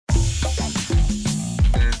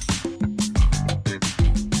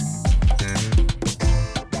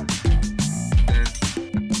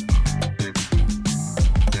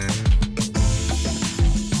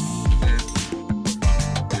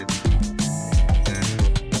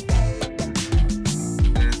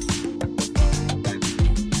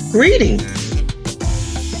Greetings.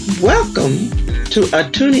 Welcome to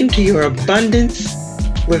Attuning to Your Abundance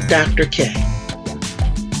with Dr. K,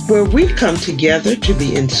 where we come together to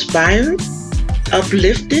be inspired,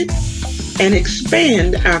 uplifted, and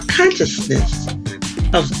expand our consciousness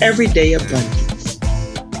of everyday abundance.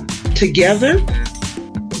 Together,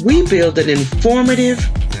 we build an informative,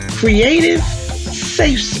 creative,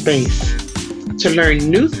 safe space to learn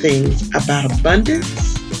new things about abundance,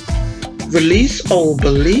 release old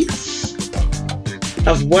beliefs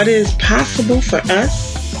of what is possible for us,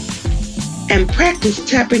 and practice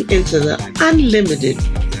tapping into the unlimited,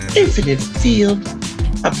 infinite field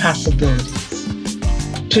of possibilities.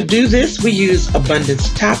 To do this, we use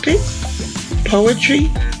abundance topics, poetry,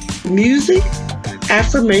 music,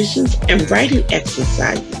 affirmations, and writing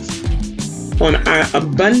exercises on our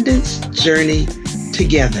abundance journey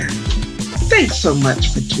together. Thanks so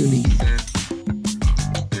much for tuning in.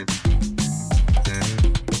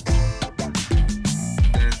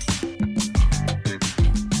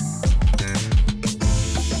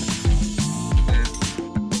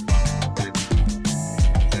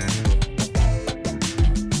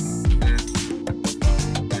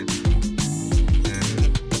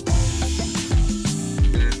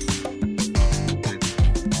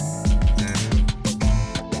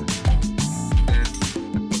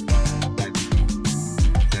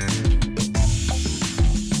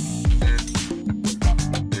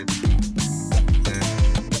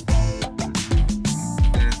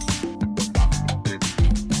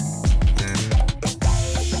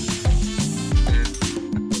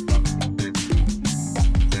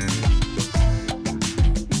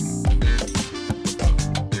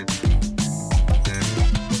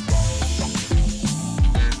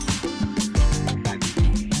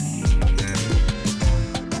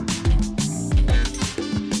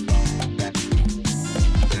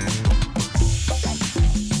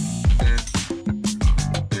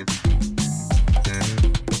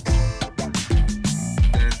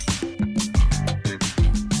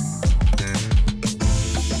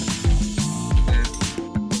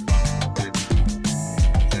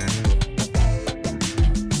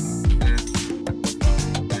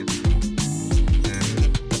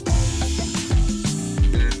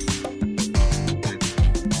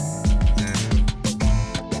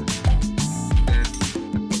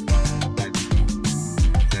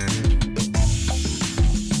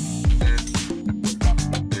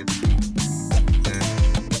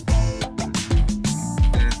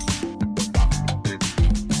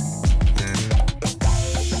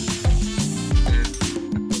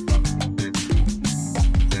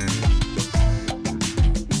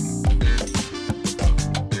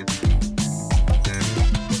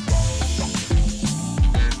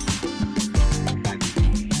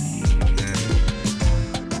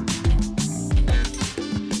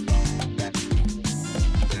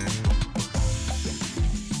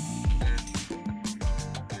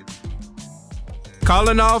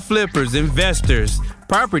 Calling all flippers, investors,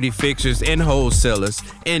 property fixers, and wholesalers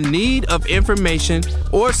in need of information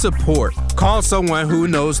or support. Call someone who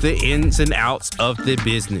knows the ins and outs of the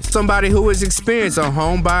business. Somebody who is experienced on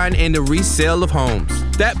home buying and the resale of homes.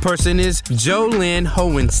 That person is Jolynn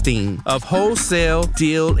Hohenstein of Wholesale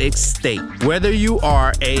Deal Estate. Whether you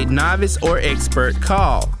are a novice or expert,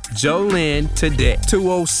 call Jolynn today,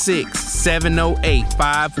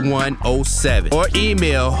 206-708-5107, or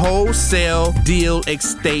email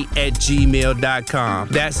wholesaledealestate@gmail.com.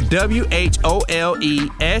 That's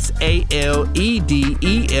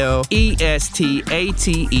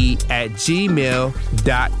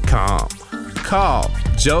wholesaledealestate@gmail.com. Call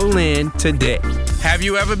Jolynn today. Have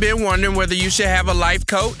you ever been wondering whether you should have a life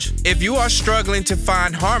coach? If you are struggling to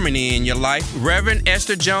find harmony in your life, Reverend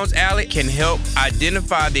Esther Jones-Alley can help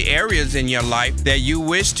identify the areas in your life that you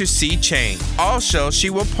wish to see change. Also,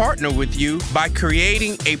 she will partner with you by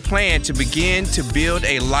creating a plan to begin to build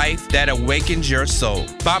a life that awakens your soul.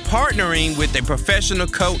 By partnering with a professional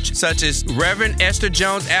coach such as Reverend Esther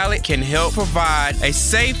Jones-Alley can help provide a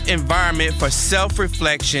safe environment for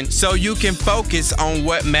self-reflection so you can focus on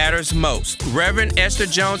what matters most. Reverend Esther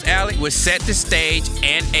Jones-Alley will set the stage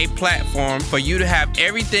and a platform for you to have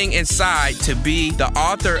everything inside to be the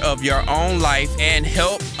author of your own life and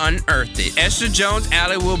help unearth it. Esther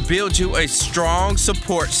Jones-Alley will build you a strong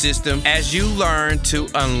support system as you learn to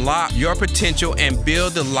unlock your potential and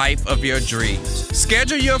build the life of your dreams.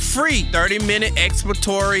 Schedule your free 30-minute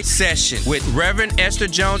exploratory session with Reverend Esther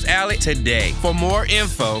Jones-Alley today. For more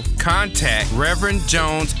info, contact Reverend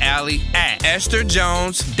Jones-Alley at Esther Jones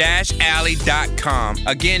estherjones-alley.com.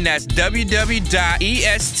 Again, that's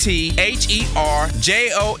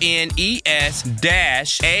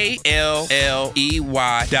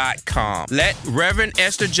www.estherjones-alley.com. Let Reverend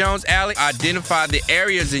Esther Jones Alley identify the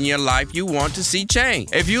areas in your life you want to see change.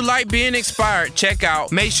 If you like being inspired,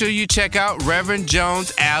 make sure you check out Reverend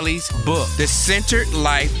Jones Alley's book, The Centered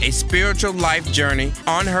Life, A Spiritual Life Journey,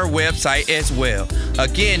 on her website as well.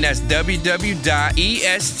 Again, that's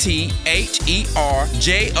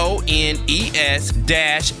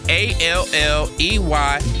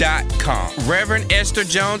www.estherjones-alley.com. Reverend Esther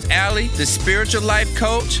Jones Alley, the spiritual life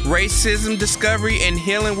coach, racism discovery and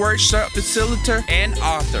healing workshop facilitator, and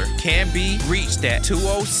author, can be reached at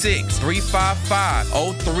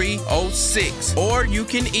 206-355-0306, or you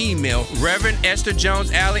can email Reverend Esther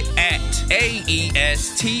Jones Alley at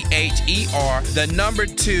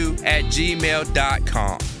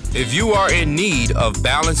aesther2@gmail.com. If you are in need of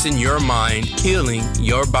balancing your mind, healing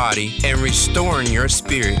your body, and restoring your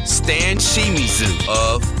spirit, Stan Shimizu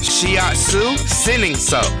of Shiatsu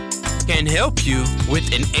Senninso can help you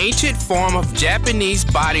with an ancient form of Japanese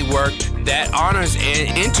bodywork that honors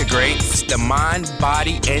and integrates the mind,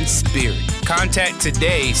 body, and spirit. Contact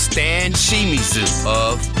today Stan Shimizu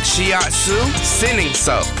of Shiatsu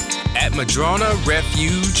Senninso at Madrona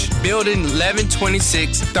Refuge, Building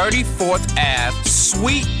 1126, 34th Ave,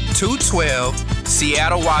 Suite 212,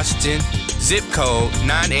 Seattle, Washington, zip code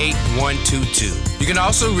 98122. You can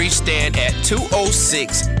also reach Stan at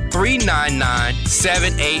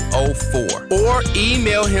 206-399-7804, or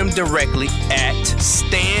email him directly at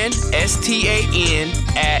stan, S-T-A-N,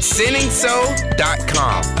 at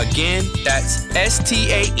senninso.com. Again, that's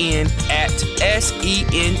S-T-A-N at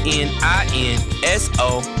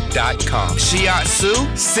SENNINSO.com. Shiatsu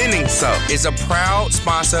Senninso is a proud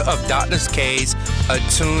sponsor of Dr. K's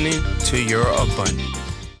Attuning to Your Abundance.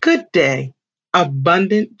 Good day,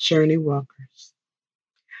 Abundant Journey Walkers.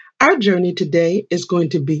 Our journey today is going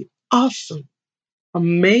to be awesome,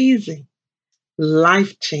 amazing,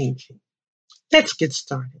 life-changing. Let's get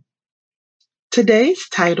started. Today's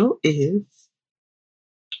title is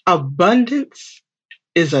Abundance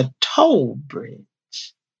is a Toll Bridge.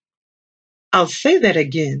 I'll say that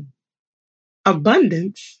again.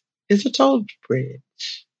 Abundance is a toll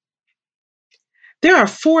bridge. There are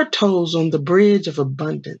 4 tolls on the bridge of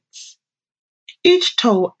abundance. Each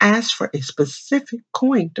toll asks for a specific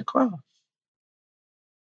coin to cross.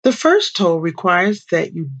 The first toll requires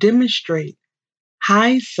that you demonstrate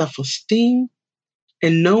high self-esteem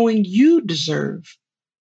and knowing you deserve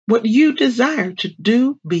what you desire to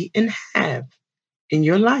do, be, and have in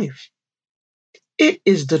your life. It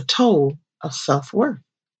is the toll of self-worth.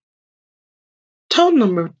 Toll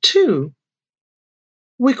number 2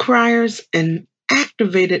 requires an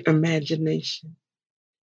activated imagination.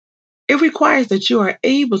 It requires that you are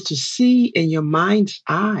able to see in your mind's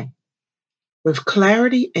eye with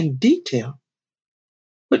clarity and detail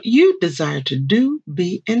what you desire to do,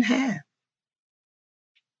 be, and have.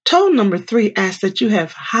 Toll number 3 asks that you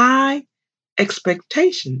have high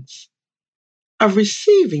expectations of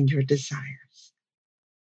receiving your desires.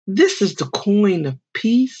 This is the coin of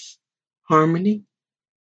peace, harmony,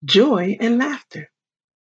 joy, and laughter.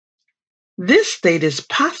 This state is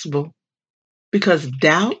possible because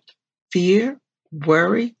doubt, fear,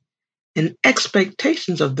 worry, and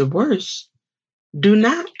expectations of the worst do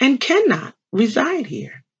not and cannot reside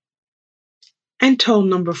here. And toll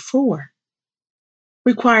number 4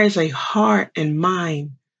 requires a heart and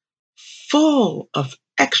mind full of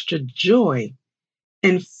extra joy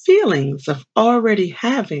and feelings of already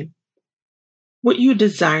having what you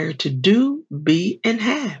desire to do, be, and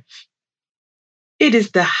have. It is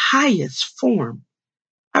the highest form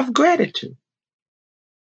of gratitude.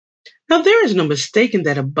 Now, there is no mistaking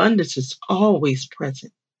that abundance is always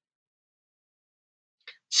present,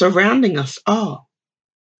 surrounding us all.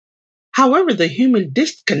 However, the human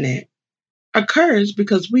disconnect occurs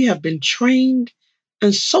because we have been trained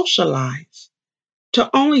and socialized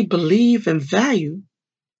to only believe and value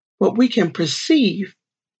what we can perceive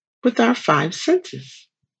with our 5 senses.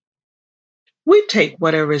 We take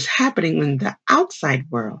whatever is happening in the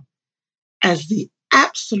outside world as the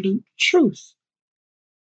absolute truth,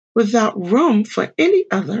 without room for any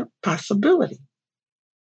other possibility.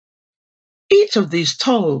 Each of these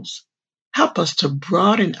tolls help us to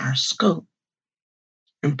broaden our scope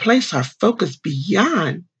and place our focus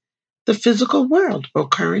beyond the physical world or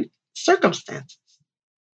current circumstances.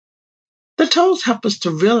 The tolls help us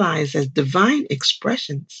to realize as divine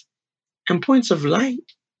expressions and points of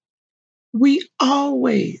light, we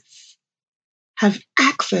always have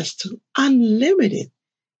access to unlimited,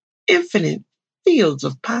 infinite fields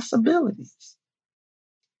of possibilities.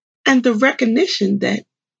 and the recognition that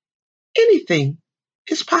anything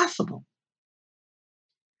is possible.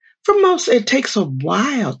 For most, it takes a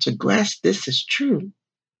while to grasp this is true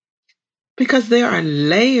because there are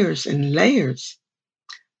layers and layers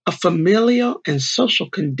of familial and social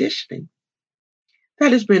conditioning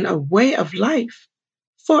that has been a way of life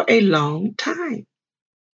for a long time,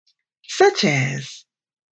 such as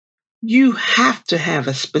you have to have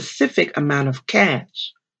a specific amount of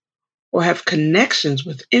cash or have connections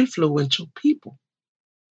with influential people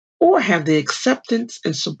or have the acceptance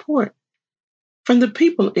and support from the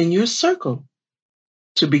people in your circle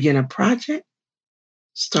to begin a project,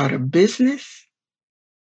 start a business,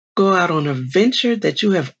 go out on a venture that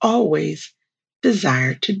you have always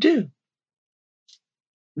desired to do.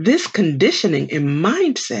 This conditioning and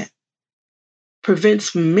mindset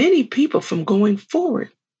prevents many people from going forward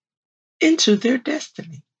into their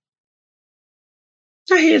destiny.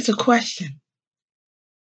 Now, here's a question.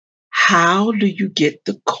 How do you get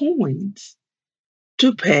the coins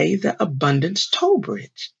to pay the abundance toll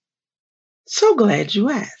bridge? So glad you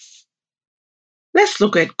asked. Let's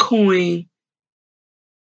look at coin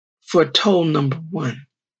for toll number 1.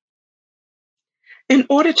 In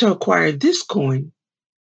order to acquire this coin,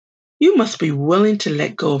 you must be willing to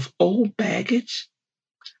let go of old baggage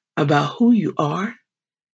about who you are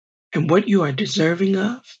and what you are deserving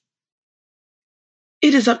of.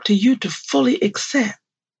 It is up to you to fully accept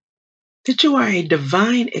that you are a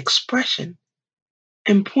divine expression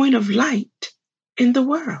and point of light in the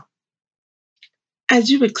world. As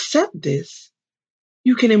you accept this,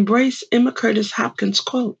 you can embrace Emma Curtis Hopkins'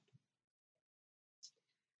 quote,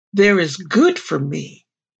 "There is good for me,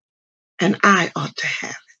 and I ought to have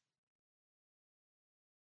it."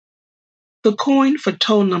 The coin for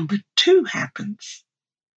toll number 2 happens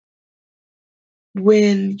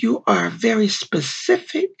when you are very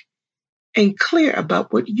specific and clear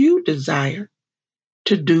about what you desire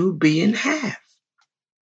to do, be, and have.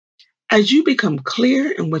 As you become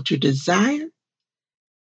clear in what you desire,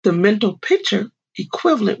 the mental picture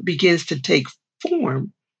equivalent begins to take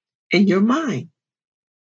form in your mind.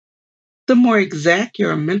 The more exact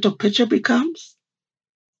your mental picture becomes,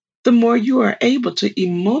 the more you are able to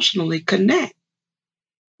emotionally connect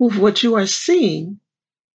with what you are seeing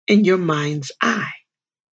in your mind's eye.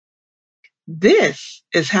 This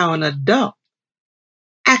is how an adult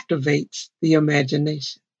activates the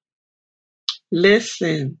imagination.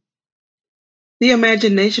 Listen, the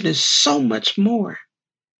imagination is so much more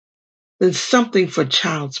than something for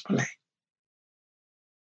child's play.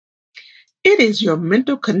 It is your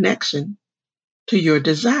mental connection to your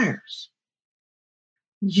desires.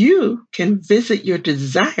 You can visit your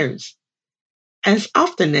desires as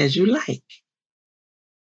often as you like.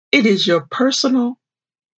 It is your personal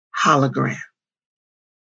hologram.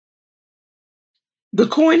 The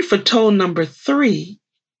coin for toll number 3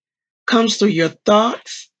 comes through your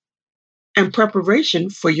thoughts and preparation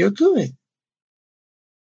for your good.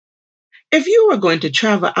 If you are going to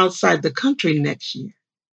travel outside the country next year,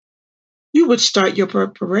 you would start your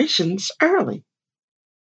preparations early.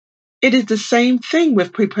 It is the same thing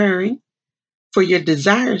with preparing for your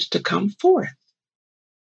desires to come forth.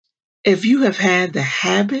 If you have had the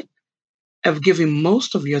habit of giving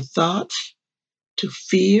most of your thoughts to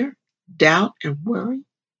fear, doubt, and worry,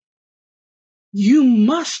 you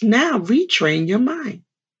must now retrain your mind.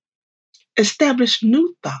 Establish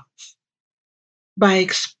new thoughts by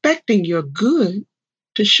expecting your good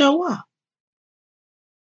to show up.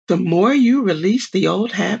 The more you release the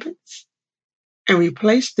old habits and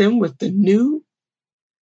replace them with the new,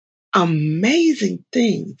 amazing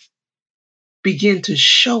things begin to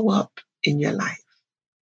show up in your life.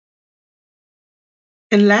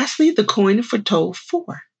 And lastly, the coin for toll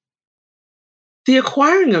 4. The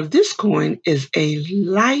acquiring of this coin is a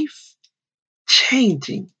life-changing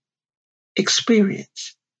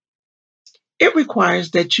experience. It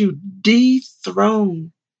requires that you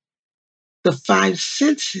dethrone the 5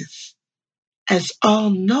 senses as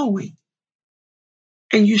all-knowing,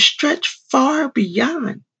 and you stretch far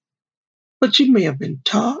beyond what you may have been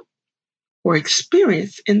taught or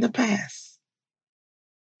experienced in the past.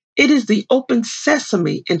 It is the open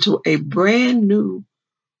sesame into a brand new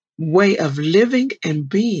way of living and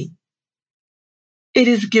being. It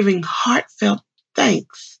is giving heartfelt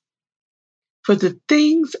thanks for the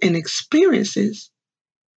things and experiences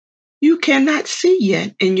you cannot see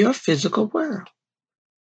yet in your physical world.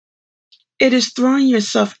 It is throwing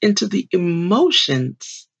yourself into the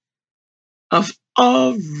emotions of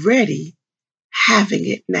already having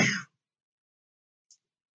it now.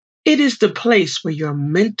 It is the place where your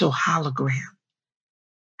mental hologram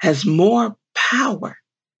has more power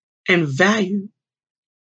and value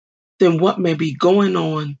than what may be going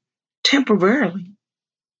on temporarily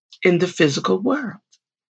in the physical world.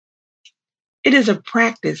 It is a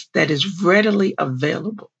practice that is readily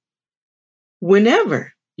available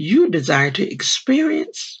whenever you desire to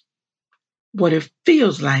experience what it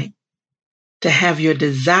feels like to have your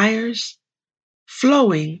desires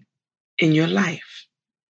flowing in your life.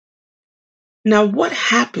 Now, what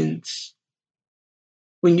happens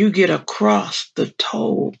when you get across the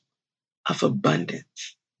toll of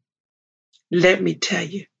abundance? Let me tell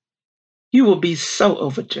you, you will be so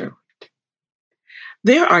overjoyed.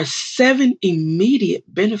 There are 7 immediate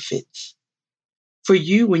benefits for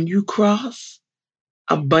you when you cross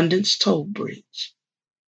Abundance Toll Bridge.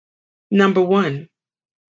 Number 1,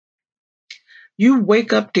 you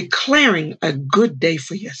wake up declaring a good day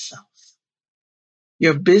for yourself,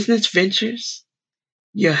 your business ventures,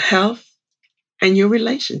 your health, and your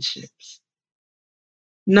relationships.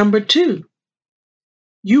 Number 2,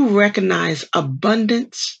 you recognize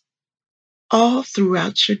abundance all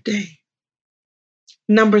throughout your day.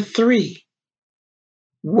 Number 3,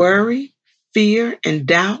 worry, fear, and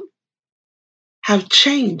doubt have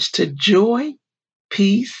changed to joy,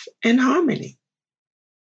 peace, and harmony.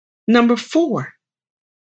 Number 4,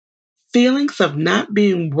 feelings of not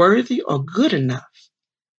being worthy or good enough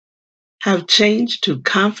have changed to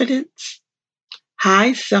confidence,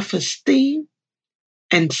 high self-esteem,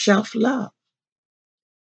 and self-love.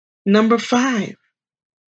 Number 5,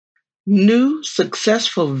 new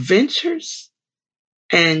successful ventures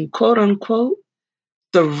and quote unquote,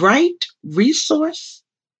 the right resource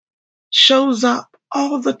shows up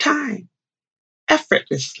all the time,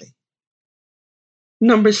 effortlessly.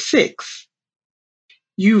 Number 6,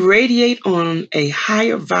 you radiate on a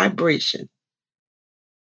higher vibration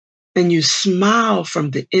and you smile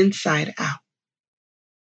from the inside out.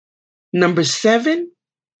 Number 7,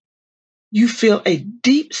 you feel a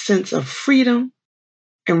deep sense of freedom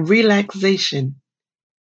and relaxation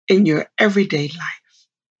in your everyday life.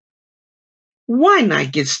 Why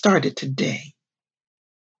not get started today?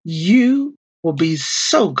 You will be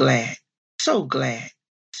so glad, so glad.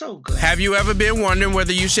 Have you ever been wondering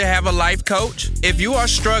whether you should have a life coach? If you are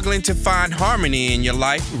struggling to find harmony in your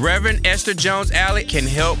life, Reverend Esther Jones Alley can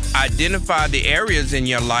help identify the areas in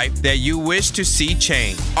your life that you wish to see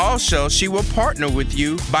change. Also, she will partner with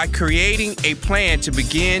you by creating a plan to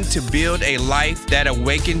begin to build a life that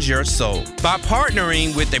awakens your soul. By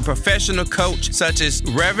partnering with a professional coach such as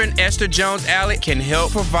Reverend Esther Jones Alley can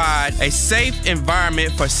help provide a safe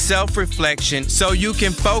environment for self-reflection so you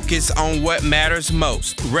can focus on what matters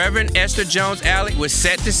most. Reverend Esther Jones Alley will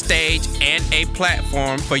set the stage and a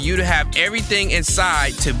platform for you to have everything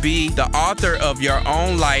inside to be the author of your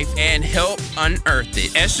own life and help unearth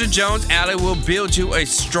it. Esther Jones Alley will build you a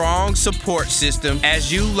strong support system as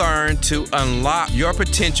you learn to unlock your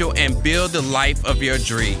potential and build the life of your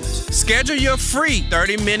dreams. Schedule your free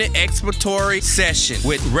 30-minute exploratory session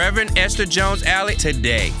with Reverend Esther Jones Alley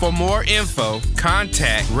today. For more info,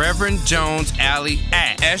 contact Reverend Jones Alley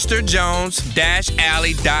at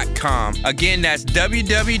estherjones-alley.com. Again, that's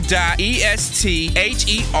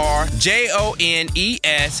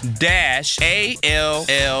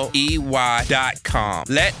www.estherjones-alley.com.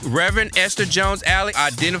 Let Reverend Esther Jones Alley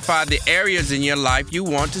identify the areas in your life you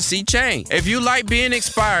want to see change. If you like being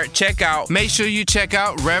inspired, make sure you check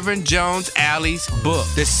out Reverend Jones Alley's book,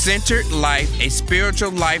 The Centered Life, A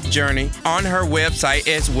Spiritual Life Journey, on her website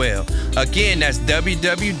as well. Again, that's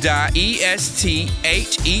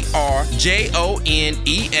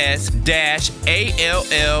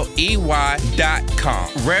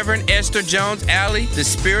www.estherjones-alley.com. Reverend Esther Jones Alley, the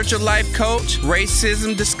spiritual life coach,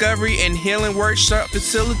 racism discovery and healing workshop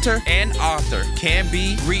facilitator, and author, can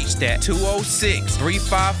be reached at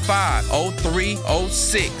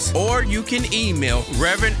 206-355-0306, or you can email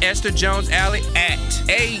Reverend Esther Jones Alley at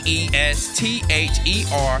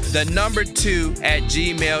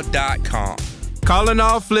aesther2@gmail.com. Calling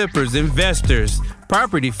all flippers, investors,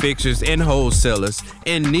 property fixers, and wholesalers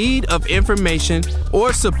in need of information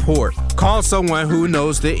or support. Call someone who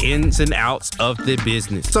knows the ins and outs of the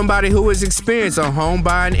business. Somebody who is experienced on home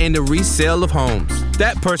buying and the resale of homes.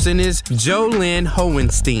 That person is Jolynn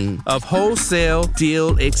Hohenstein of Wholesale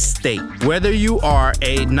Deal Estate. Whether you are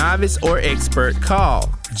a novice or expert, call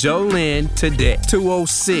Jolynn today,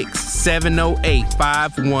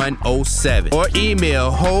 206-708-5107, or email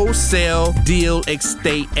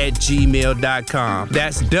wholesaledealestate@gmail.com.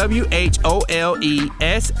 That's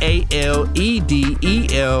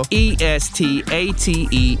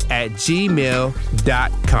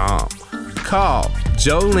WHOLESALEDELESTATE@gmail.com. Call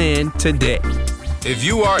Jolynn today. If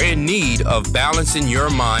you are in need of balancing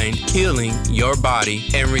your mind, healing your body,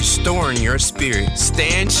 and restoring your spirit,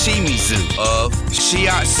 Stan Shimizu of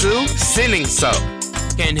Shiatsu Senninso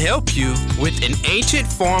can help you with an ancient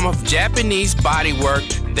form of Japanese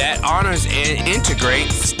bodywork that honors and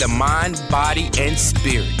integrates the mind, body, and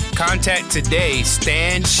spirit. Contact today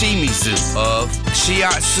Stan Shimizu of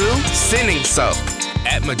Shiatsu Senninso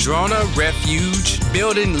at Madrona Refuge,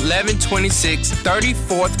 Building 1126,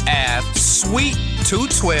 34th Ave, Suite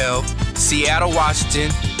 212, Seattle,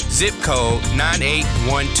 Washington, zip code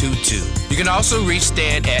 98122. You can also reach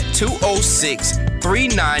Stan at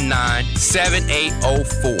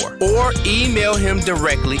 206-399-7804 or email him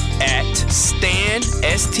directly at stan,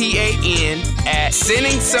 S-T-A-N, at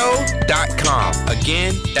senninso.com.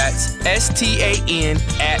 Again, that's S-T-A-N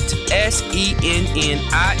at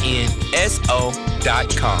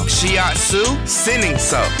SENNINSO.com. Shiatsu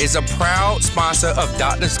Senninso is a proud sponsor of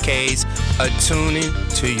Dr. K's Attuning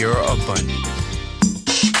to Your Abundance.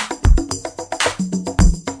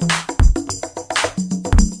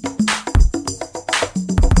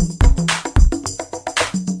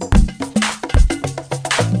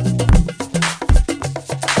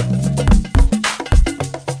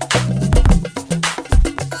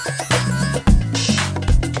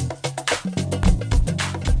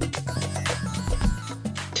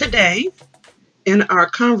 Today, in our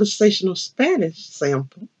conversational Spanish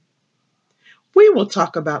sample, we will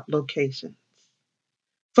talk about locations.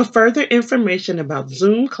 For further information about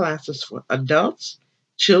Zoom classes for adults,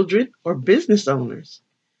 children, or business owners,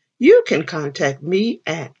 you can contact me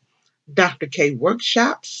at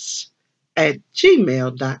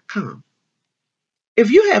drkworkshops@gmail.com.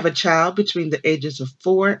 If you have a child between the ages of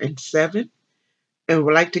 4 and 7 and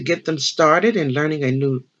would like to get them started in learning a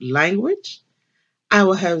new language, I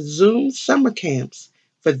will have Zoom summer camps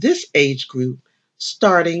for this age group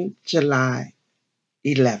starting July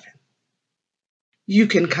 11. You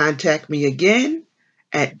can contact me again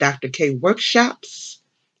at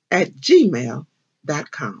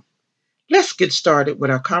drkworkshops@gmail.com. Let's get started with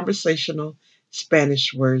our conversational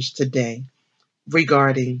Spanish words today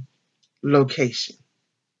regarding location.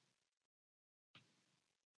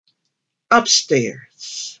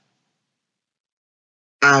 Upstairs,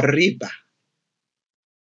 arriba.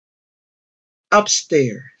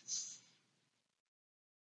 Upstairs,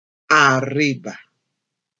 arriba.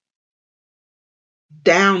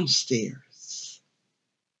 Downstairs,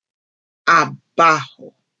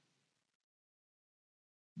 abajo.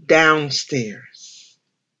 Downstairs,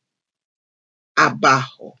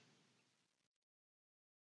 abajo.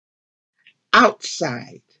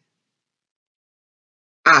 Outside,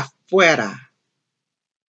 afuera.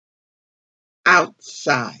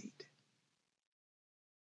 Outside,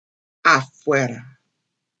 afuera.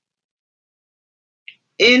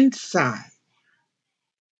 Inside,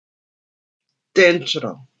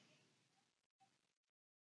 dentro.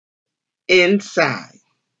 Inside,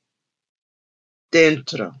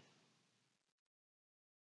 dentro.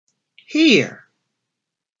 Here,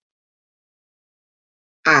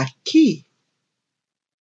 aquí.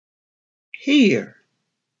 Here,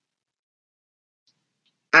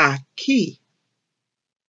 aquí.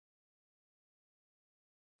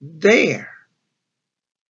 There,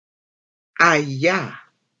 allá.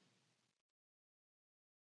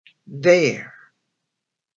 There,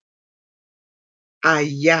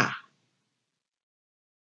 allá.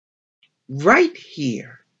 Right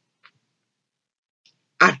here,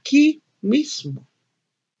 aquí mismo.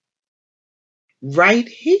 Right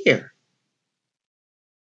here,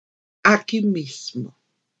 aquí mismo.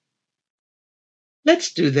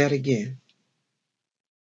 Let's do that again.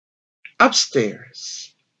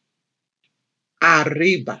 Upstairs,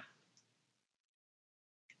 arriba.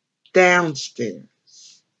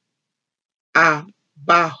 Downstairs,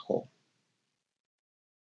 abajo.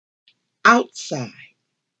 Outside,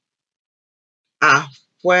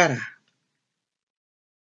 afuera.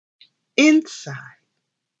 Inside,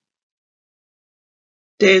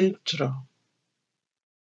 dentro.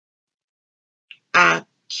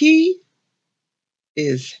 Aquí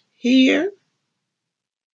is here.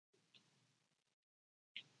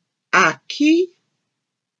 Aquí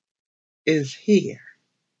is here.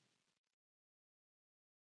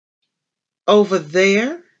 Over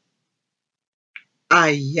there,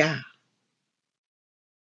 allá.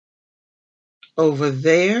 Over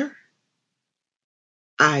there,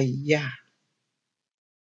 allá.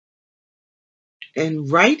 And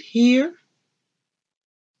right here,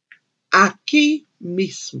 aquí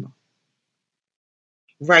mismo.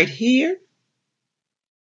 Right here,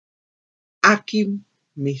 aquí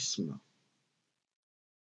mismo.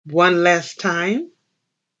 One last time.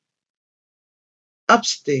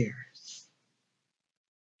 upstairs,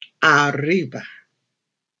 arriba,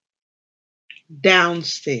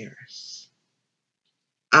 downstairs,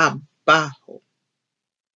 abajo,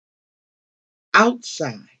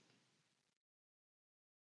 outside,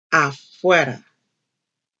 afuera,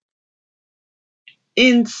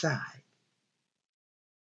 inside,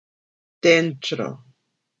 dentro,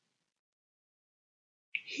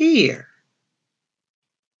 here,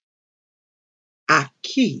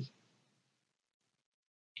 aquí,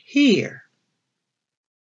 here,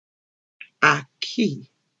 aquí,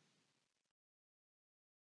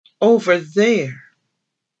 over there,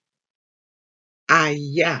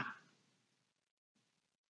 allá,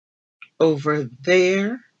 over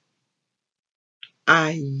there,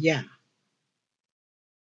 allá,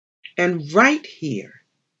 and right here,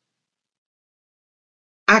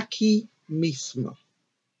 aquí mismo,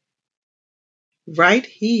 right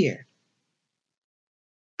here,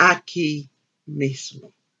 aquí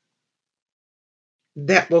mismo.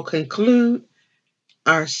 That will conclude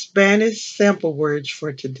our Spanish sample words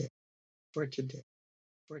for today.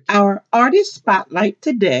 Our artist spotlight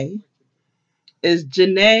today is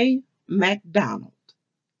Janae McDonald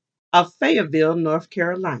of Fayetteville, North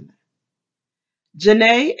Carolina.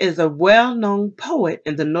 Janae is a well-known poet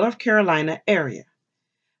in the North Carolina area.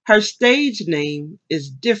 Her stage name is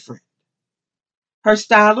different. Her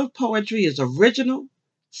style of poetry is original,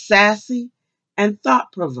 sassy, and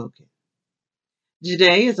thought-provoking.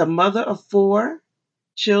 Janae is a mother of 4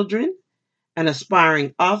 children, an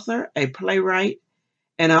aspiring author, a playwright,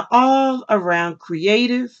 and an all-around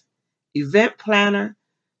creative, event planner,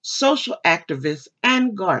 social activist,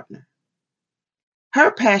 and gardener.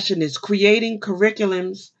 Her passion is creating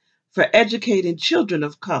curriculums for educating children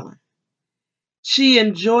of color. She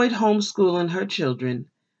enjoyed homeschooling her children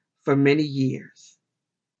for many years.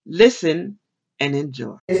 Listen and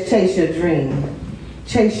enjoy. Chase your dream.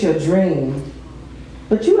 Chase your dream.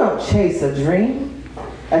 But you don't chase a dream.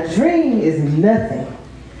 A dream is nothing.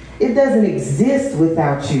 It doesn't exist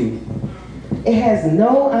without you. It has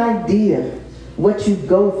no idea what you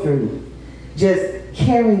go through, just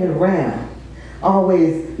carrying it around,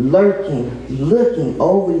 always lurking, looking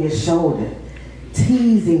over your shoulder,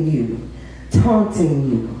 teasing you,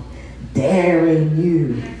 taunting you, daring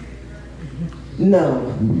you.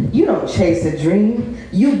 No, you don't chase a dream.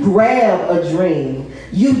 You grab a dream.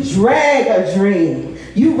 You drag a dream.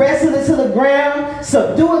 You wrestle it to the ground,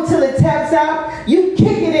 subdue it till it taps out. You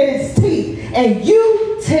kick it in its teeth, and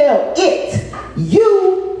you tell it,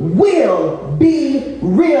 you will be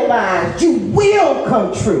realized. You will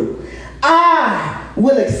come true. I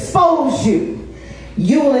will expose you.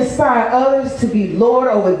 You will inspire others to be Lord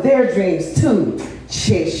over their dreams too.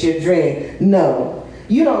 Chase your dream. No,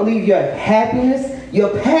 you don't leave your happiness, your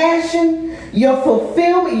passion, your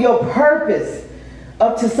fulfillment, your purpose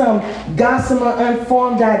up to some gossamer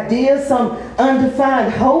unformed idea, some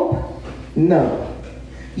undefined hope. No,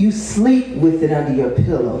 you sleep with it under your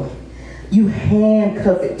pillow. You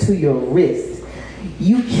handcuff it to your wrist.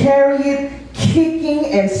 You carry it kicking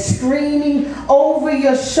and screaming over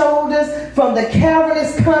your shoulders from the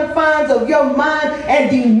cavernous confines of your mind and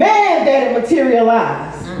demand that it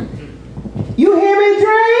materialize. You hear me,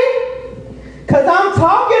 Dream? Because I'm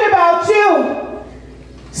talking about you.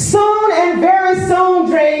 Soon and very soon,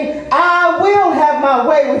 Dream, I will have my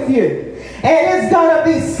way with you. And it's going to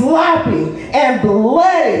be sloppy and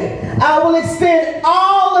bloody. I will expend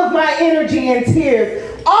all of my energy and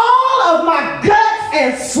tears, all of my guts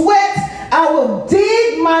and sweat. I will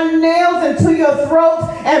dig my nails into your throat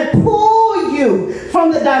and pull you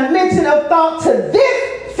from the dimension of thought to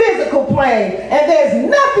this physical plane. And there's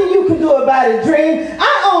nothing you can do about it, Dream.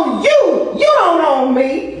 I own you. You don't own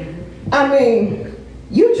me. I mean,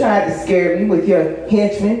 you tried to scare me with your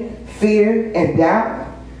henchmen, fear, and doubt.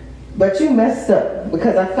 But you messed up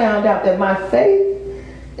because I found out that my faith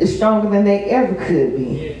is stronger than they ever could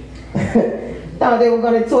be. Thought they were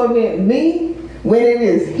going to torment me when it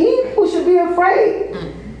is he who should be afraid.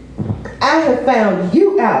 I have found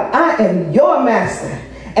you out. I am your master,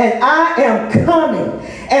 and I am coming.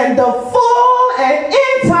 And the full and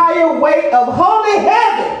entire weight of holy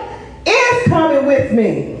heaven is coming with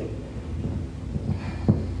me.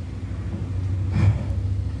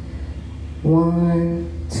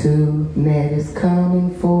 1, 2, Ned is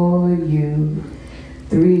coming for you.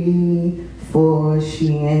 3, 4,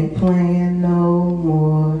 she ain't playing no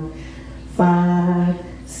more. 5,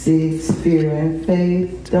 6, fear and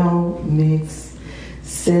faith don't mix.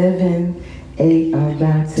 7, 8, I'm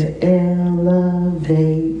about to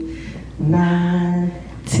elevate. 9,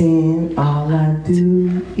 10, all I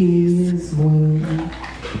do is win.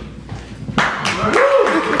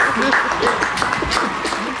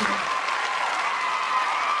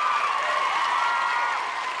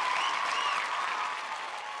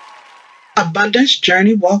 Abundance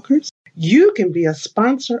Journey Walkers, you can be a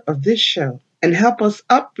sponsor of this show and help us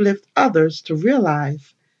uplift others to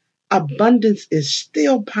realize abundance is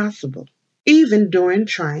still possible, even during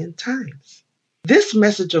trying times. This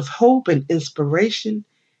message of hope and inspiration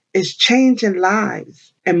is changing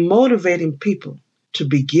lives and motivating people to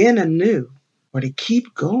begin anew or to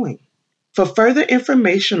keep going. For further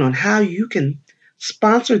information on how you can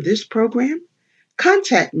sponsor this program,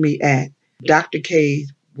 contact me at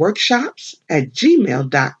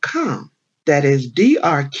drkworkshops@gmail.com. That is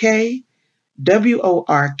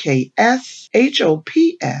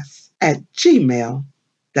drkworkshops@gmail.com.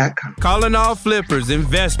 Calling all flippers,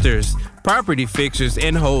 investors, property fixers,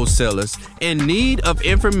 and wholesalers in need of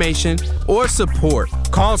information or support.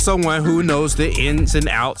 Call someone who knows the ins and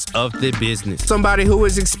outs of the business. Somebody who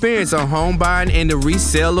is experienced on home buying and the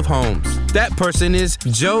resale of homes. That person is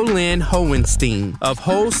Jolynn Hohenstein of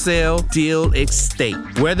Wholesale Deal Estate.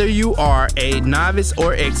 Whether you are a novice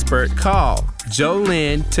or expert, call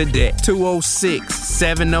Jolynn today,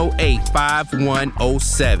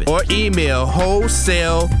 206-708-5107, or email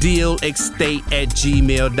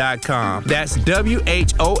wholesaledealestate@gmail.com. That's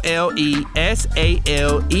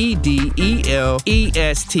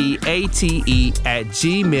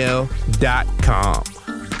WHOLESALEDELESTATE@gmail.com.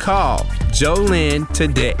 Call Jolynn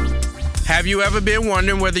today. Have you ever been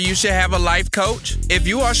wondering whether you should have a life coach? If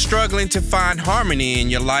you are struggling to find harmony in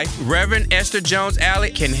your life, Reverend Esther Jones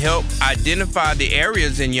Alley can help identify the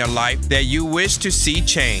areas in your life that you wish to see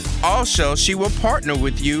change. Also, she will partner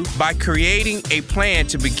with you by creating a plan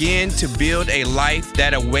to begin to build a life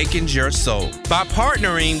that awakens your soul. By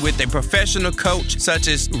partnering with a professional coach such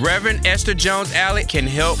as Reverend Esther Jones Alley can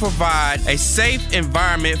help provide a safe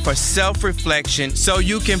environment for self-reflection so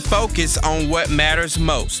you can focus on what matters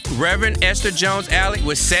most. Reverend Esther Jones Alley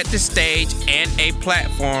will set the stage and a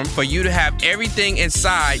platform for you to have everything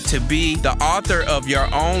inside to be the author of your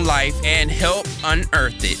own life and help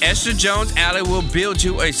unearth it. Esther Jones Alley will build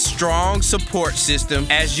you a strong support system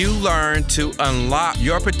as you learn to unlock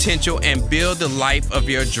your potential and build the life of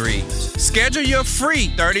your dreams. Schedule your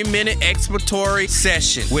free 30-minute exploratory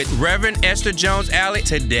session with Reverend Esther Jones Alley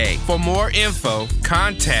today. For more info,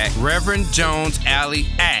 contact Reverend Jones Alley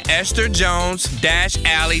at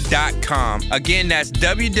estherjones-alley.com. Again, that's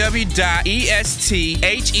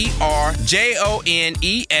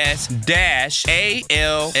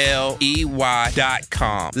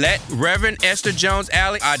www.estherjones-alley.com. Let Reverend Esther Jones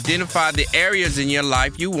Alley identify the areas in your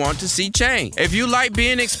life you want to see change. If you like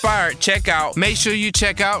being inspired, make sure you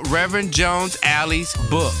check out Reverend Jones Alley's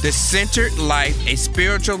book, The Centered Life, A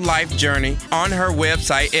Spiritual Life Journey, on her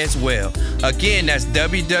website as well. Again, that's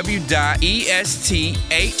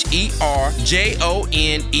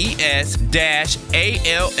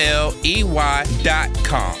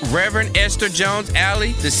www.estherjones-alley.com. Reverend Esther Jones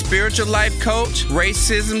Alley, the spiritual life coach,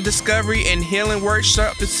 racism discovery and healing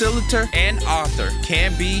workshop facilitator, and author,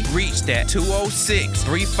 can be reached at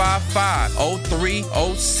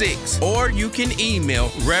 206-355-0306, or you can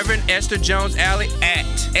email Reverend Esther Jones Alley at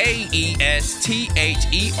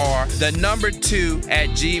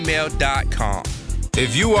AESTHER2@gmail.com.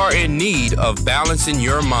 If you are in need of balancing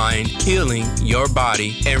your mind, healing your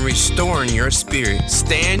body, and restoring your spirit,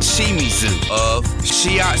 Stan Shimizu of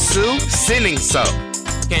Shiatsu Senninso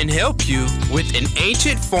can help you with an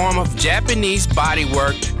ancient form of Japanese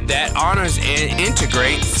bodywork that honors and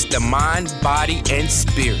integrates the mind, body, and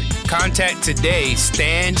spirit. Contact today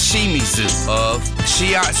Stan Shimizu of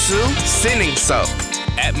Shiatsu Senninso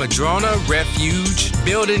at Madrona Refuge,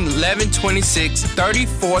 Building 1126,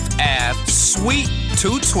 34th Ave, Suite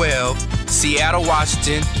 212, Seattle,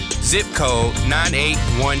 Washington, zip code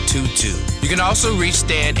 98122. You can also reach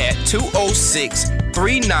Stan at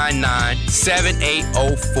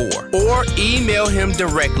 206-399-7804, or email him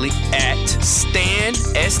directly at Stan,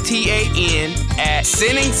 STAN, at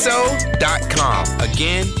senninso.com.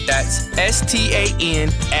 Again, that's STAN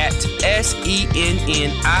at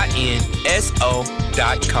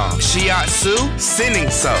SENNINSO.com. Shiatsu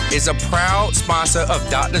Senninso is a proud sponsor of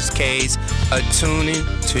Dr. K's Attuning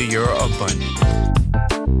to Your Abundance.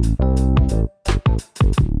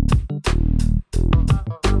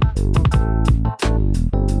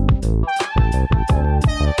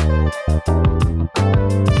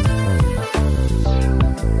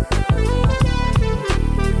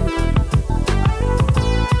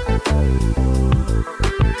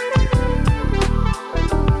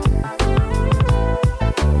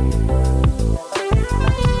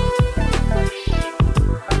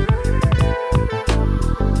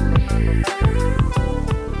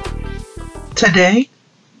 Today,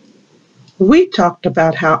 we talked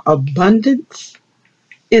about how abundance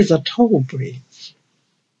is a toll bridge.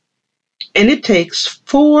 And it takes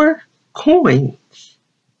 4 coins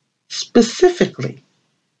specifically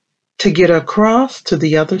to get across to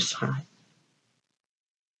the other side.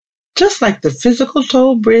 Just like the physical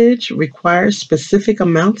toll bridge requires specific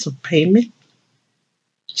amounts of payment,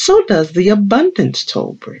 so does the abundance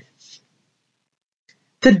toll bridge.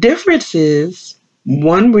 The difference is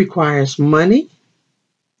one requires money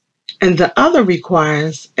and the other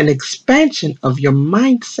requires an expansion of your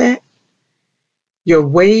mindset, your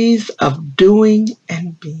ways of doing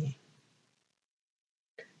and being.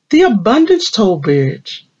 The abundance toll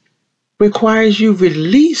bridge requires you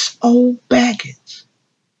release old baggage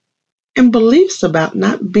and beliefs about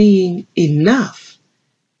not being enough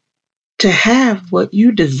to have what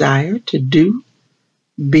you desire to do,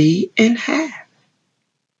 be, and have.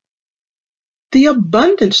 The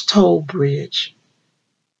abundance toll bridge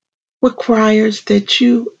requires that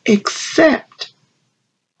you accept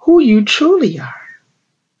who you truly are,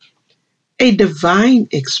 a divine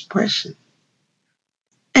expression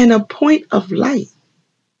and a point of light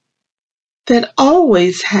that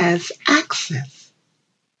always has access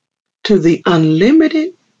to the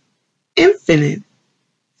unlimited, infinite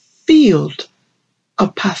field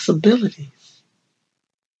of possibilities.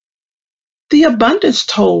 The abundance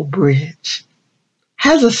toll bridge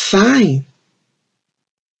has a sign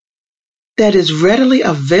that is readily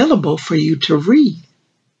available for you to read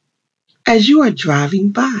as you are driving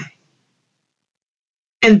by.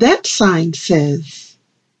 And that sign says,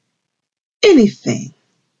 anything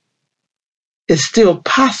is still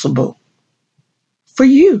possible for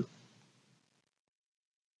you.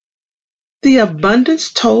 The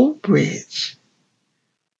abundance toll bridge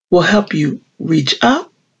will help you reach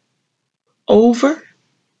up, over,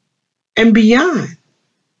 and beyond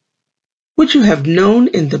what you have known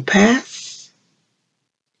in the past,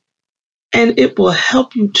 and it will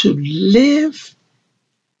help you to live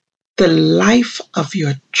the life of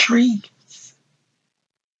your dreams.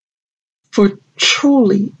 For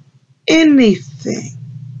truly anything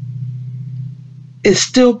is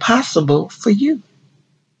still possible for you.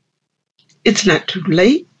 It's not too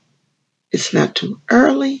late. It's not too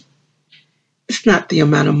early. It's not the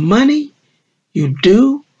amount of money you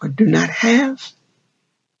do or do not have.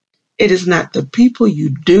 It is not the people you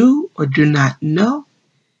do or do not know.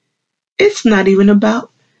 It's not even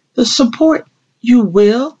about the support you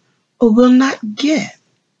will or will not get.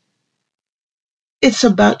 It's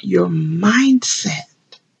about your mindset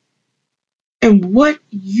and what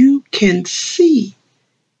you can see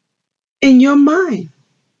in your mind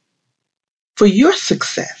for your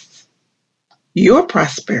success, your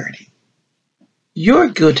prosperity, your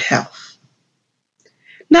good health.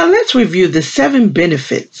 Now let's review the 7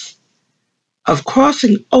 benefits of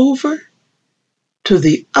crossing over to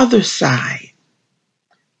the other side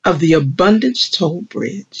of the abundance toll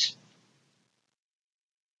bridge.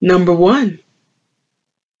 Number 1,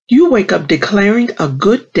 you wake up declaring a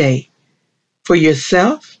good day for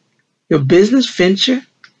yourself, your business venture,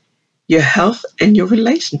 your health, and your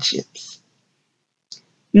relationships.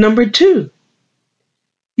 Number 2,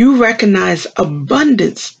 you recognize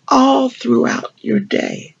abundance all throughout your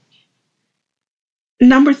day.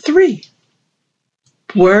 Number 3,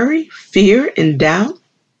 worry, fear, and doubt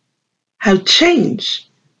have changed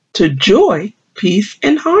to joy, peace,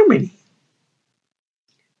 and harmony.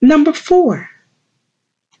 Number 4,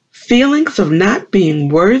 feelings of not being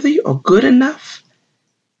worthy or good enough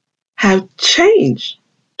have changed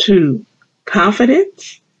to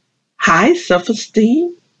confidence, high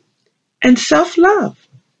self-esteem, and self-love.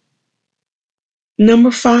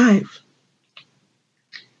 Number 5,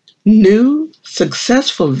 new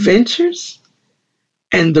successful ventures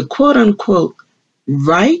and the quote-unquote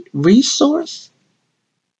right resource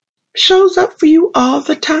shows up for you all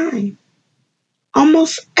the time,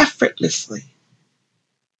 almost effortlessly.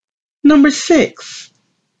 Number 6,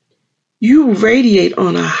 you radiate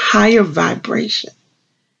on a higher vibration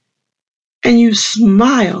and you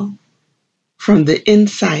smile from the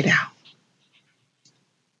inside out.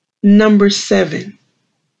 Number 7,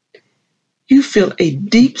 you feel a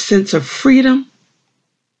deep sense of freedom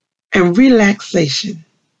and relaxation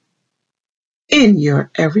in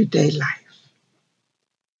your everyday life.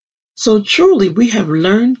 So truly, we have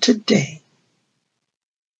learned today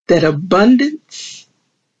that abundance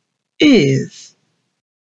is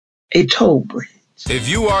a toll bridge. If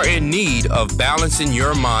you are in need of balancing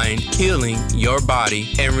your mind, healing your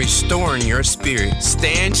body, and restoring your spirit,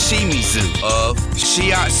 Stan Shimizu of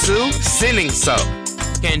Shiatsu Sennin So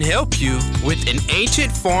can help you with an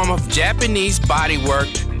ancient form of Japanese bodywork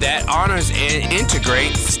that honors and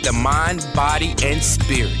integrates the mind, body, and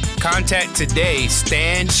spirit. Contact today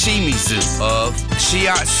Stan Shimizu of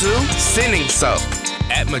Shiatsu Senninso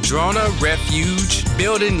at Madrona Refuge,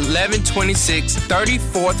 Building 1126,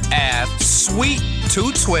 34th Ave, Suite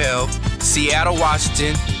 212, Seattle,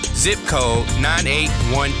 Washington, zip code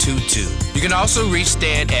 98122. You can also reach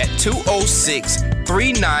Stan at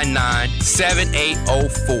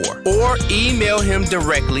 206-399-7804 or email him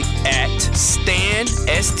directly at Stan,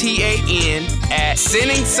 STAN, at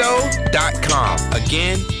senninso.com.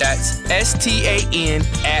 Again, that's STAN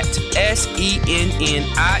at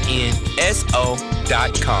SENNINSO.com.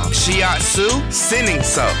 Shiatsu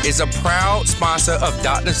Senninso is a proud sponsor of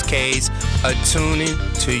Dr. K's Attuning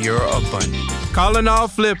to Your Abundance. Calling all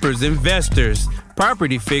flippers, investors,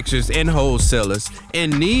 property fixers, and wholesalers in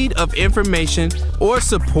need of information or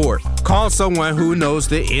support. Call someone who knows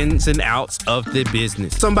the ins and outs of the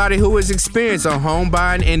business. Somebody who is experienced on home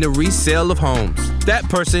buying and the resale of homes. That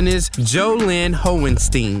person is Jolynn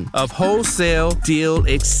Hohenstein of Wholesale Deal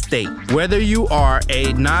Estate. Whether you are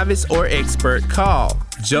a novice or expert, call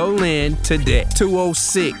Jolynn today,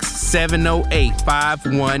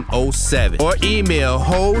 206-708-5107, or email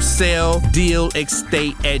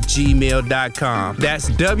wholesaledealestate@gmail.com. That's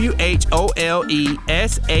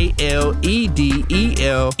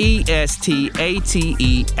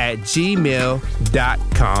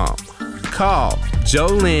WHOLESALEDELESTATE@gmail.com. Call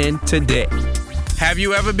Jolynn today. Have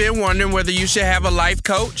you ever been wondering whether you should have a life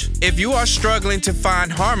coach? If you are struggling to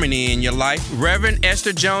find harmony in your life, Reverend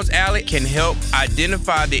Esther Jones Alley can help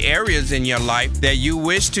identify the areas in your life that you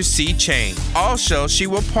wish to see change. Also, she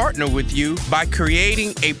will partner with you by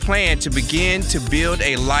creating a plan to begin to build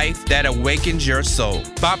a life that awakens your soul.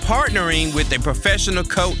 By partnering with a professional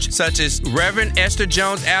coach such as Reverend Esther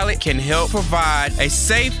Jones Alley can help provide a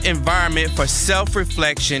safe environment for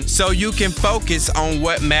self-reflection so you can focus on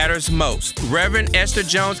what matters most. Reverend Esther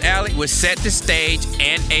Jones Alley will set the stage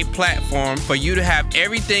and a platform for you to have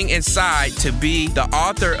everything inside to be the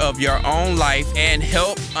author of your own life and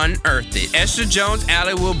help unearth it. Esther Jones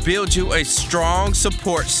Alley will build you a strong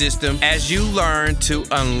support system as you learn to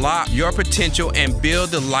unlock your potential and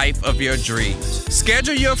build the life of your dreams.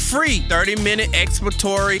 Schedule your free 30-minute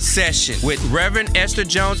exploratory session with Reverend Esther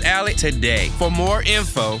Jones Alley today. For more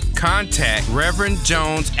info, contact Reverend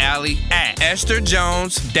Jones Alley at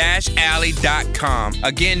estherjones-alley.com.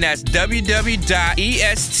 Again, that's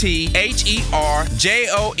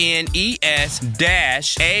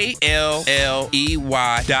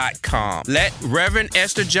www.estherjones-alley.com. Let Reverend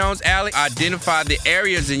Esther Jones Alley identify the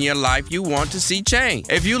areas in your life you want to see change.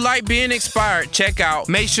 If you like being inspired,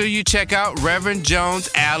 make sure you check out Reverend Jones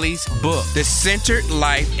Alley's book, The Centered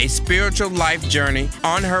Life, A Spiritual Life Journey,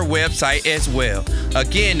 on her website as well.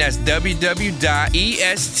 Again, that's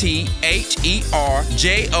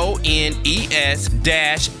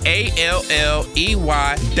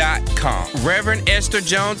www.estherjones-alley.com. Reverend Esther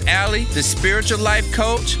Jones Alley, the spiritual life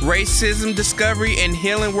coach, racism discovery and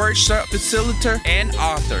healing workshop facilitator, and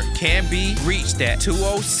author, can be reached at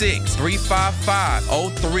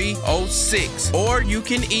 206-355-0306, or you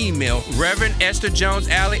can email Reverend Esther Jones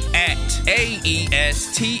Alley at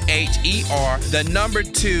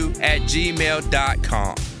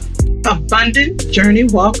AESTHER2@gmail.com. Abundant Journey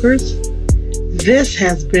Walkers, this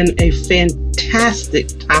has been a fantastic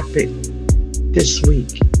topic this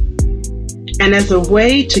week. And as a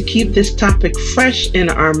way to keep this topic fresh in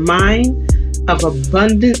our mind of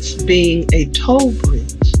abundance being a toll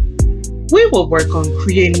bridge, we will work on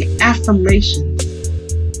creating affirmations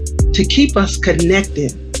to keep us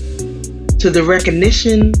connected to the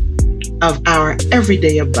recognition of our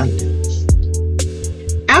everyday abundance.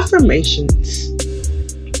 Affirmations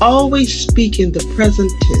always speak in the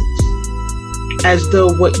present tense, as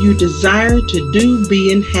though what you desire to do,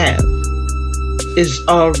 be, and have is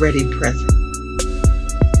already present.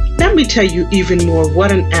 Let me tell you even more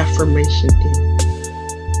what an affirmation is.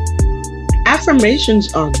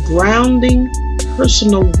 Affirmations are grounding,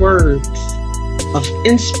 personal words of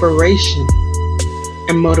inspiration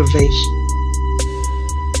and motivation.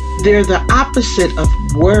 They're the opposite of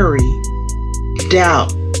worry,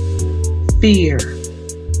 doubt, fear,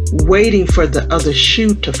 waiting for the other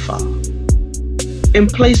shoe to fall. In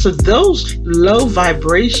place of those low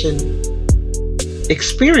vibration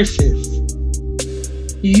experiences,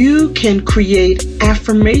 you can create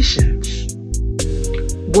affirmations,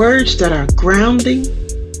 words that are grounding,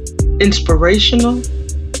 inspirational,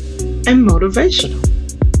 and motivational.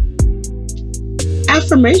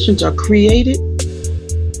 Affirmations are created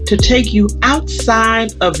to take you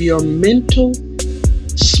outside of your mental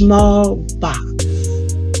small box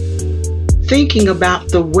thinking about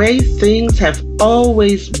the way things have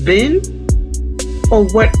always been or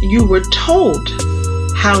what you were told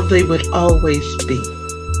how they would always be.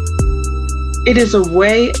 It is a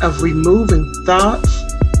way of removing thoughts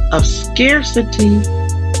of scarcity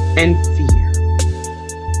and fear.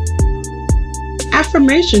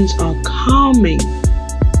 Affirmations are calming,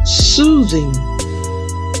 soothing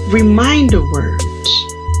reminder words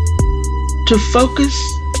to focus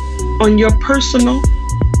on your personal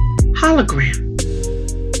hologram.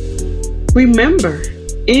 Remember,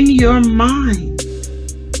 in your mind,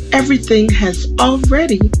 everything has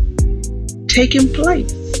already taken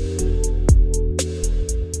place.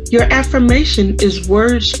 Your affirmation is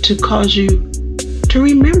words to cause you to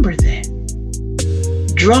remember that.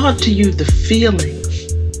 Draw to you the feelings,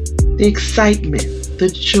 the excitement, the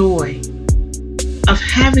joy of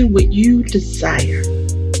having what you desire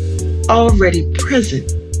already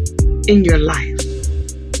present in your life.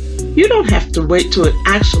 You don't have to wait till it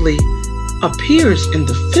actually appears in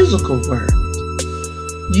the physical world.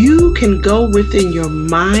 You can go within your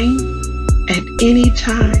mind at any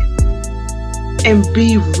time and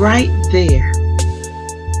be right there,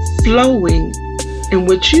 flowing in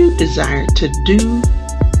what you desire to do,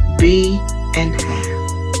 be, and have.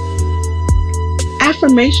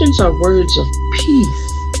 Affirmations are words of peace,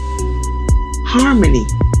 harmony,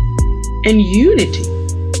 and unity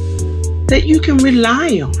that you can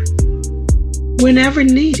rely on whenever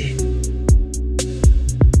needed.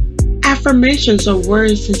 Affirmations are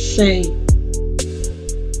words that say,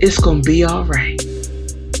 it's going to be all right.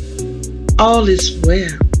 All is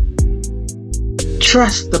well.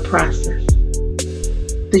 Trust the process.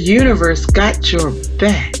 The universe got your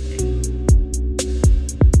back.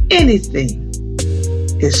 Anything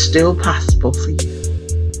is still possible for you.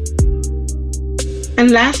 And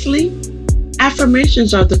lastly,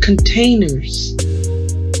 affirmations are the containers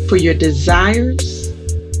for your desires,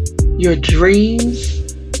 your dreams,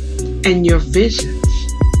 and your visions.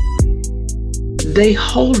 They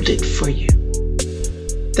hold it for you.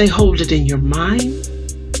 They hold it in your mind.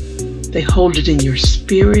 They hold it in your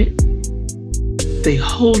spirit. They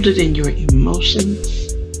hold it in your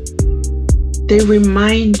emotions. They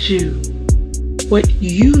remind you what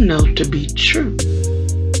you know to be true.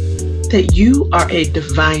 That you are a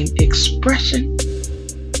divine expression,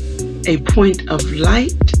 a point of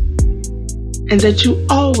light, and that you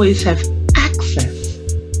always have access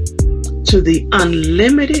to the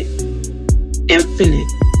unlimited,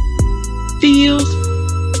 infinite fields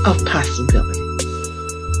of possibility.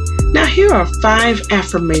 Now here are 5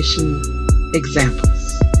 affirmation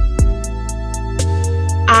examples.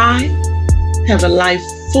 I have a life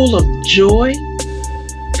full of joy,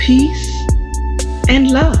 peace, and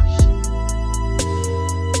love.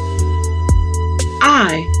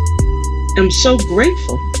 I am so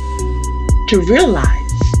grateful to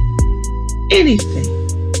realize anything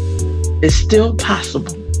is still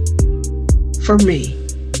possible for me.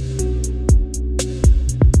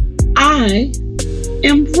 I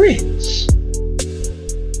am rich.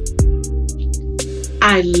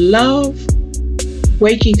 I love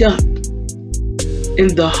waking up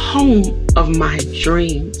in the home of my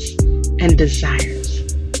dreams and desires.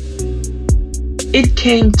 It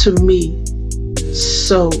came to me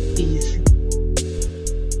so easy.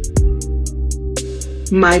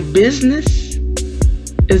 My business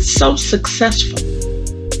is so successful.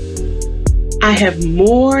 I have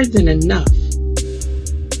more than enough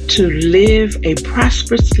to live a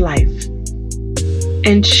prosperous life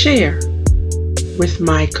and share with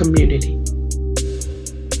my community.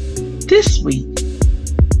 This week,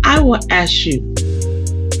 I will ask you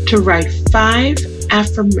to write 5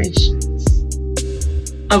 affirmations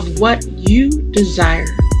of what you desire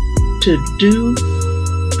to do,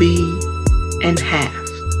 be, and have.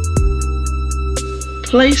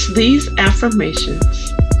 Place these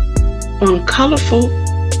affirmations on colorful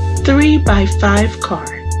 3x5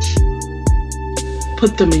 cards.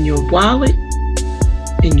 Put them in your wallet,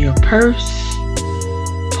 in your purse,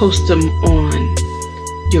 post them on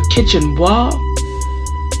your kitchen wall,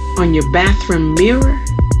 on your bathroom mirror,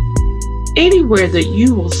 anywhere that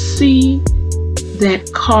you will see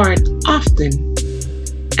that card often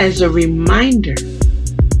as a reminder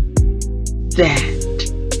that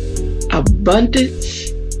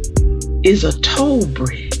abundance is a toll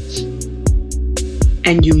bridge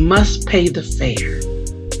and you must pay the fare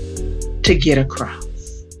to get across.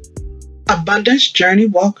 Abundance Journey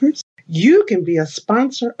Walkers, you can be a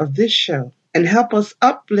sponsor of this show and help us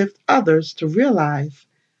uplift others to realize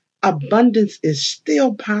abundance is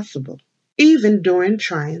still possible, even during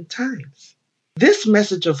trying times. This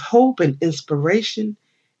message of hope and inspiration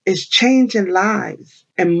is changing lives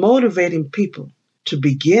and motivating people to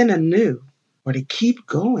begin anew or to keep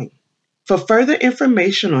going. For further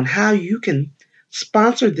information on how you can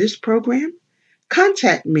sponsor this program,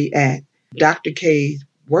 contact me at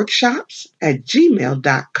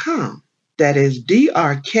drkworkshops@gmail.com. That is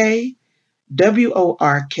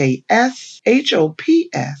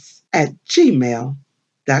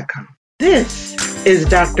drkworkshops@gmail.com. This is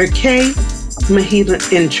Dr. K. Mahila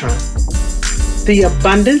Intron, the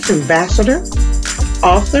Abundance Ambassador,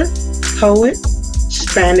 author, poet,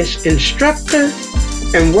 Spanish instructor,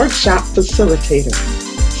 and workshop facilitator,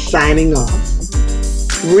 signing off.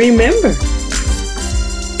 Remember,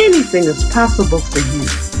 anything is possible for you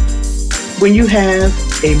when you have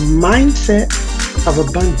a mindset of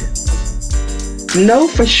abundance. Know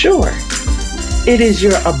for sure it is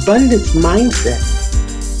your abundance mindset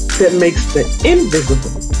that makes the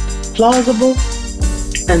invisible plausible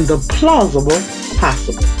and the plausible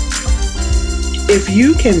possible. If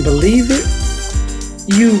you can believe it,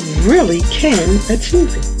 you really can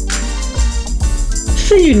achieve it.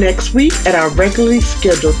 See you next week at our regularly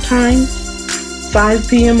scheduled times, 5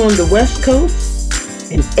 p.m. on the West Coast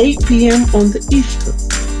and 8 p.m. on the East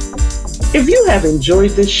Coast. If you have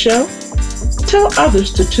enjoyed this show, tell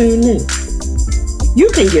others to tune in. You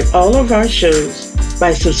can get all of our shows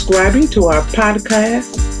by subscribing to our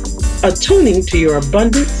podcast, Attuning to Your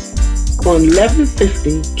Abundance, on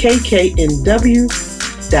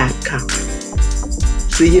 1150kknw.com.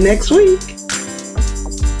 See you next week.